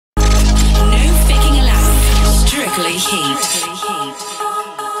Strictly Heat.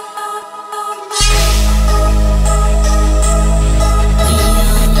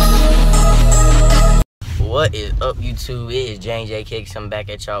 What is up, YouTube? It is J Kicks. I'm back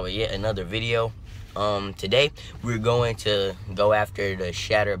at y'all with yet another video. Today we're going to go after the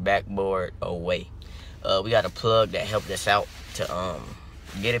shattered backboard away. We got a plug that helped us out to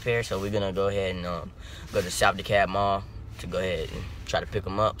get a pair, so we're gonna go ahead and go to South DeKalb Mall to go ahead and try to pick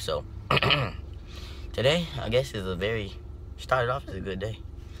them up. So today, I guess, started off as a good day,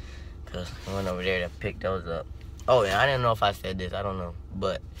 cause I went over there to pick those up. Oh, and I didn't know if I said this, I don't know,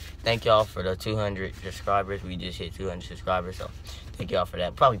 but thank y'all for the 200 subscribers. We just hit 200 subscribers, so thank y'all for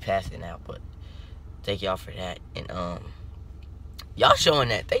that. Probably past it now, but thank y'all for that. And y'all showing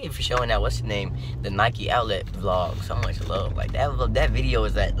that, thank you for showing that, what's the name, the Nike outlet vlog, so much love. Like that video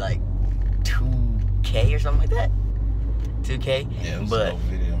is at like 2K or something like that. 2K. Yeah, it was but a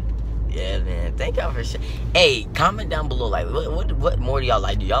video. yeah, man, thank y'all for hey, comment down below, like what more do y'all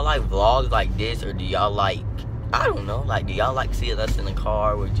like? Do y'all like vlogs like this, or do y'all like, I don't know, like, do y'all like seeing us in the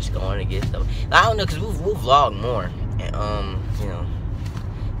car? We're just going to get stuff. I don't know, because we'll vlog more. And, you know,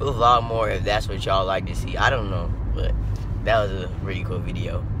 we'll vlog more if that's what y'all like to see. I don't know, but that was a really cool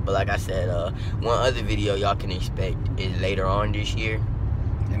video. But like I said, one other video y'all can expect is later on this year.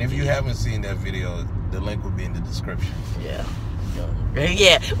 And if you haven't seen that video, the link will be in the description. Yeah.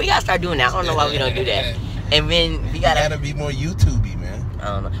 Yeah, we got to start doing that. I don't know why we don't do that. And then we got to be more YouTube-y, man. I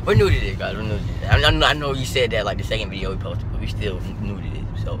don't know. We're new to this, guys. We're new to this. I know you said that like the second video we posted, but we still new to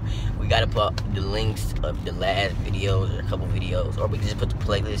this. So we gotta put the links of the last videos or a couple videos, or we can just put the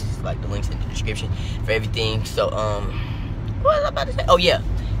playlists, like the links in the description for everything. So what was I about to say? Oh yeah.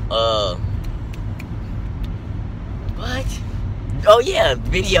 What? Oh yeah,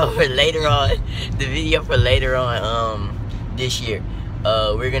 video for later on. The video for later on this year.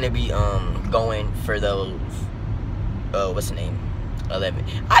 We're gonna be going for those what's the name? 11.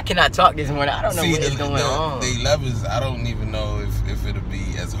 I cannot talk this morning. I don't know what is going on. The 11s, I don't even know if it'll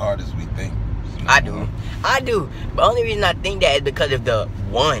be as hard as we think. You know? I do. But the only reason I think that is because of the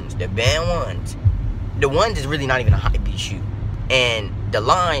 1's, the band 1's. The 1's is really not even a high beat shoe. And the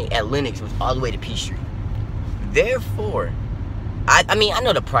line at Lenox was all the way to Peachtree. Therefore, I mean, I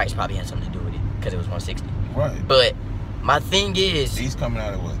know the price probably had something to do with it, because it was 160. Right. But my thing is, these coming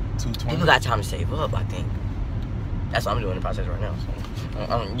out at what, 220? People got time to save up, I think. That's what I'm doing in the process right now. So,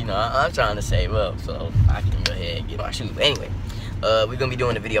 I'm trying to save up so I can go ahead and get my shoes. But anyway, we're gonna be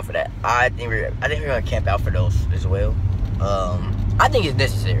doing a video for that. I think we're gonna camp out for those as well. I think it's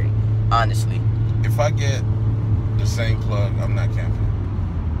necessary, honestly. If I get the same plug, I'm not camping.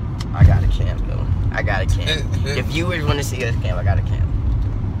 I gotta camp though. I gotta camp. If viewers want to see us camp, I gotta camp.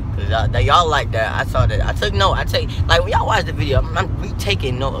 Cause y'all like that. I saw that. I took note. Like when y'all watch the video, we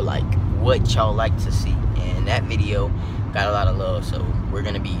taking note of like what y'all like to see. And that video got a lot of love, so we're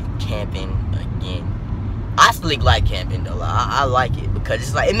gonna be camping again. I still like camping though. I like it because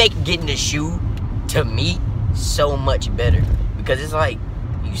it's like it makes getting the shoe to me so much better, because it's like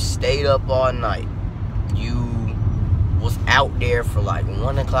you stayed up all night, you was out there for like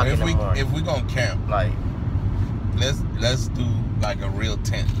 1 o'clock in the morning. If we gonna camp, like let's do like a real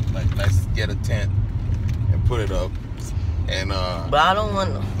tent. Like let's get a tent and put it up. And but I don't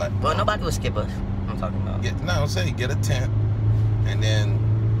want well, nobody will skip us. I'm talking about. I'm saying get a tent and then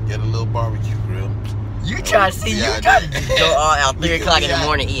get a little barbecue grill. You try to see, you try to go all out 3 o'clock in the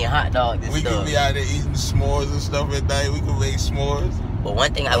morning eating hot dogs and stuff. We can be out there eating s'mores and stuff at night. We can make s'mores. But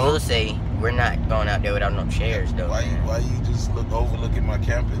one thing I will say, we're not going out there without no chairs though. Why you just overlooking my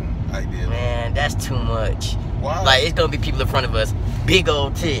camping idea? Man, that's too much. Why? Like, it's gonna be people in front of us, big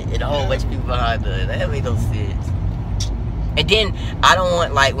old tent, and a whole bunch of people behind us. That make no sense. And then I don't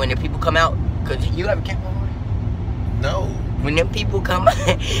want, like, when the people come out, cause you ever camp before? No. When them people come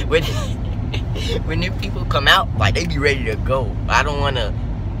when them people come out, like, they be ready to go. I don't want to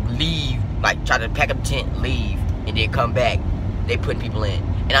leave, like, try to pack up the tent, leave, and then come back. They putting people in.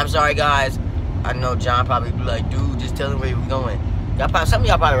 And I'm sorry, guys. I know John probably be like, dude, just tell them where we're going. Some of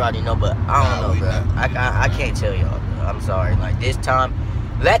y'all probably already know, but I don't know, bro. I can't tell y'all, bro. I'm sorry. Like, this time,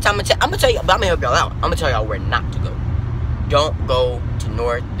 last time I'm gonna tell you, but I'm gonna help y'all out. I'm gonna tell y'all where not to go. Don't go to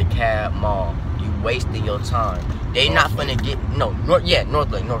North DeKalb Mall. You wasting your time. They not finna get North Lake.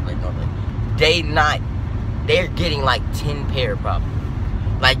 They're getting like 10 pair probably.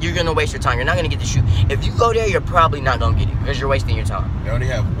 Like, you're gonna waste your time. You're not gonna get the shoe. If you go there, you're probably not gonna get it because you're wasting your time. They only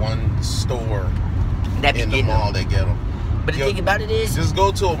have one store in the mall that get them. But the thing about it is, just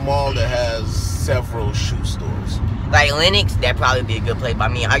go to a mall that has several shoe stores. Like Lenox, that'd probably be a good place. But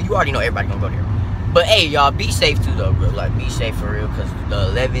I mean, you already know everybody gonna go there. But hey, y'all, be safe too, though, bro. Like, be safe for real, because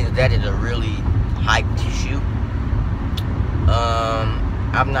the 11s, that is a really hyped shoe.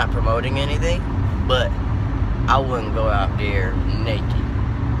 I'm not promoting anything, but I wouldn't go out there naked.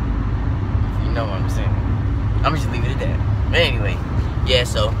 If you know what I'm saying. I'm just leave it at that. But anyway, yeah,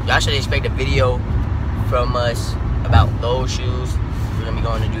 so y'all should expect a video from us about those shoes. We're gonna be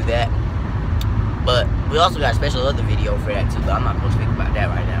going to do that. But we also got a special other video for that too, but I'm not gonna speak about that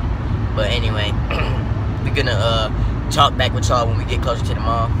right now. But anyway, we're gonna talk back with y'all when we get closer to the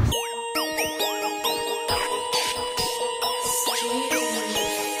mall.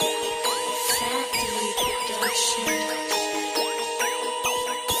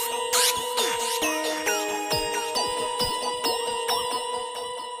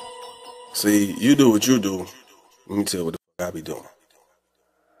 See, you do what you do. Let me tell you what the fuck I be doing.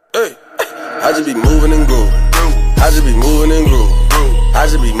 Hey, I just be moving and grooving. I just be moving and grooving. I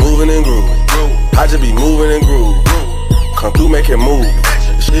just be moving and grooving. I just be moving and grooving. Come through, make it move.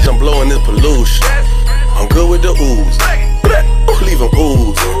 The shit I'm blowing this pollution. I'm good with the ooze. Leave them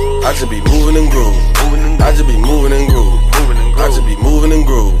ooze. I just be moving and grooving. I just be moving and grooving. I just be moving and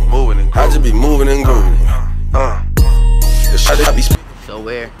grooving. I just be moving and grooving. The shit I be. So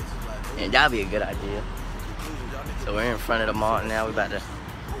where? And that'd be a good idea. So we're in front of the mall now. We're about to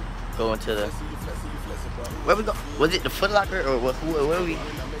go into the. Where we go? Was it the Foot Locker or what? Where we?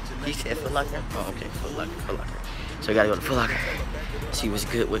 He said Foot Locker. Oh, okay, Foot Locker, Foot Locker. So we gotta go to Foot Locker. See what's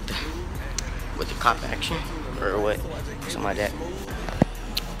good with the cop action or what, something like that.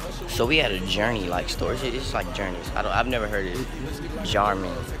 So we had a Journey like store. It's like Journeys. I've never heard of it.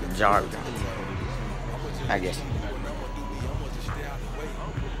 Jarman. I guess.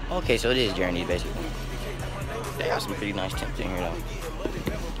 Okay, so it is Journey basically. They got some pretty nice tints in here though.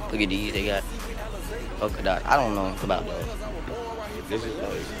 Look at these, they got polka dot. I don't know about those. This is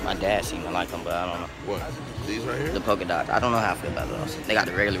those. My dad seemed to like them, but I don't know. What? These right here? The polka dots. I don't know how I feel about those. They got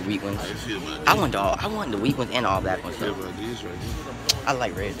the regular wheat ones. How you feel about I want the wheat ones and all black ones. these? About these right here? I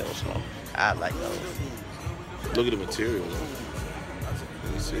like red though, so I like those. Look at the material though.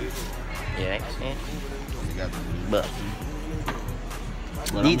 Let me see. Yeah, yeah. You got But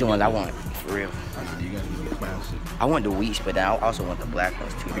these the ones I want for real. you gotta get classic. I want the wheats, but I also want the black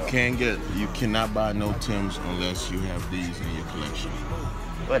ones too. You cannot buy no Timbs unless you have these in your collection.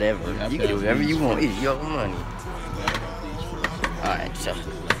 Whatever. You can do whatever you want. It's your money. Alright, so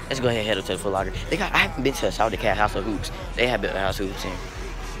let's go ahead and head up to the Foot Locker. I haven't been to a South Cat House of Hoops. They have built a House of Hoops in.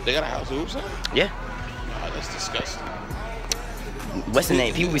 They got a house of hoops in? Yeah. Oh, that's disgusting. What's the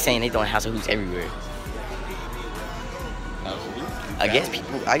name? People be saying they throwing House of Hoops everywhere. House of hoops? I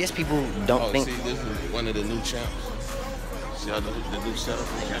guess people don't think. See, this is one of the new champs. See how the new setup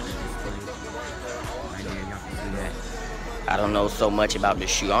is? I don't know so much about the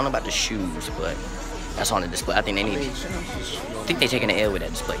shoe. I don't know about the shoes, but that's on the display. I think they need. I think they're taking the L with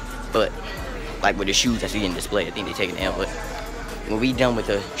that display. But like with the shoes that's being displayed, I think they're taking the L. But when we done with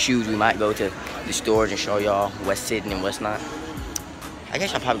the shoes, we might go to the stores and show y'all what's sitting and what's not. I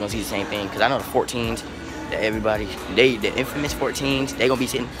guess y'all probably gonna see the same thing because I know the 14s that everybody, the infamous 14s, they gonna be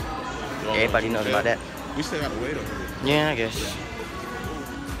sitting. Everybody knows about that. We still gotta wait over here. Yeah, I guess.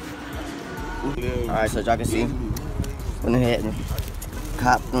 Alright, so y'all can see, went ahead and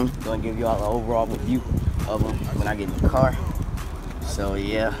copped them. Gonna give you all an overall view of them when I get in the car. So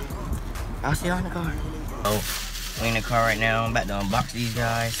yeah, I'll see y'all in the car. Oh, we in the car right now. I'm about to unbox these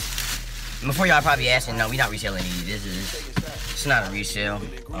guys. Before y'all probably asking, no, we not reselling these. It's not a resale.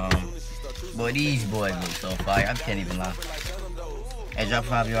 Boy, these boys look so fire. I can't even lie. As y'all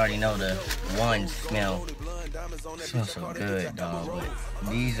probably already know, the 1's smell so good, dog. But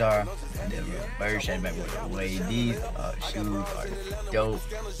these are the bird shade backboard way. These shoes are dope.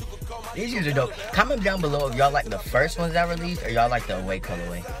 These shoes are dope. Comment down below if y'all like the first ones that released or y'all like the away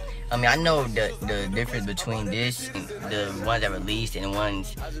colorway. I mean, I know the difference between this and the ones that released and the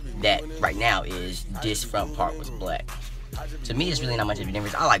ones that right now is this front part was black. To me, it's really not much of a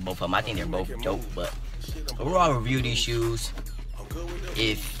difference. I like both of them. I think they're both dope, but overall review these shoes.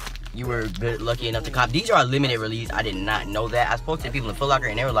 If you were lucky enough to cop, these are a limited release. I did not know that. I spoke to people in Foot Locker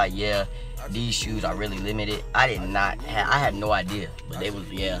and they were like, yeah, these shoes are really limited. I had no idea, but they was,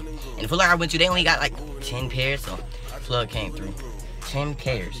 yeah. And the Foot Locker I went to, they only got like 10 pairs, so plug came through. 10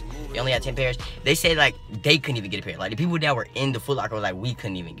 pairs. They only had 10 pairs. They said like they couldn't even get a pair. Like the people that were in the Foot Locker were like, we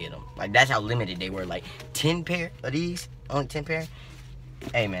couldn't even get them. Like that's how limited they were. Like 10 pair of these, only 10 pair.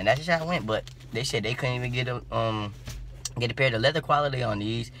 Hey man, that's just how it went. But they said they couldn't even get them. Get a pair. The leather quality on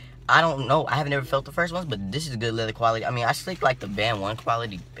these, I don't know. I haven't never felt the first ones, but this is good leather quality. I mean, I sleep like the Band 1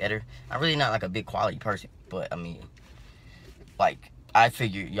 quality better. I'm really not like a big quality person, but I mean, like I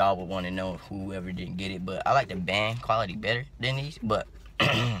figured y'all would want to know whoever didn't get it, but I like the Band quality better than these. But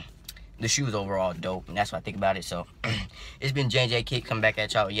the shoes overall dope, and that's what I think about it. So it's been J Kick coming back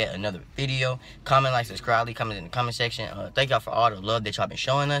at y'all with yet another video. Comment, like, subscribe, leave comments in the comment section. Thank y'all for all the love that y'all been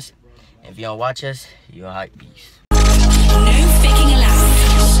showing us. And if you don't watch us, you're a hype beast. No faking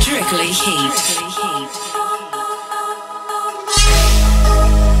allowed. Strictly heat.